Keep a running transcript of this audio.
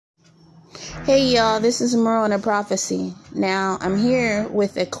Hey y'all, this is Marona Prophecy. Now I'm here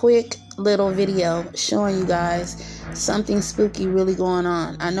with a quick little video showing you guys something spooky really going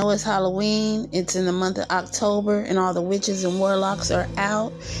on. I know it's Halloween, it's in the month of October, and all the witches and warlocks are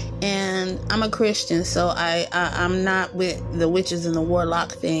out. And I'm a Christian, so I'm not with the witches and the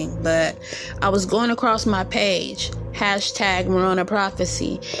warlock thing. But I was going across my page, hashtag Marona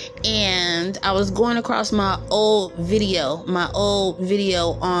Prophecy, and I was going across my old video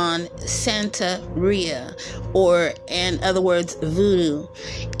on Santeria, or in other words, voodoo.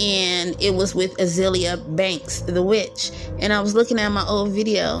 And it was with Azealia Banks, the witch. And I was looking at my old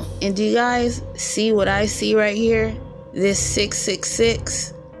video, and do you guys see what I see right here? This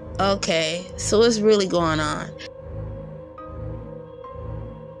 666. Okay, so what's really going on?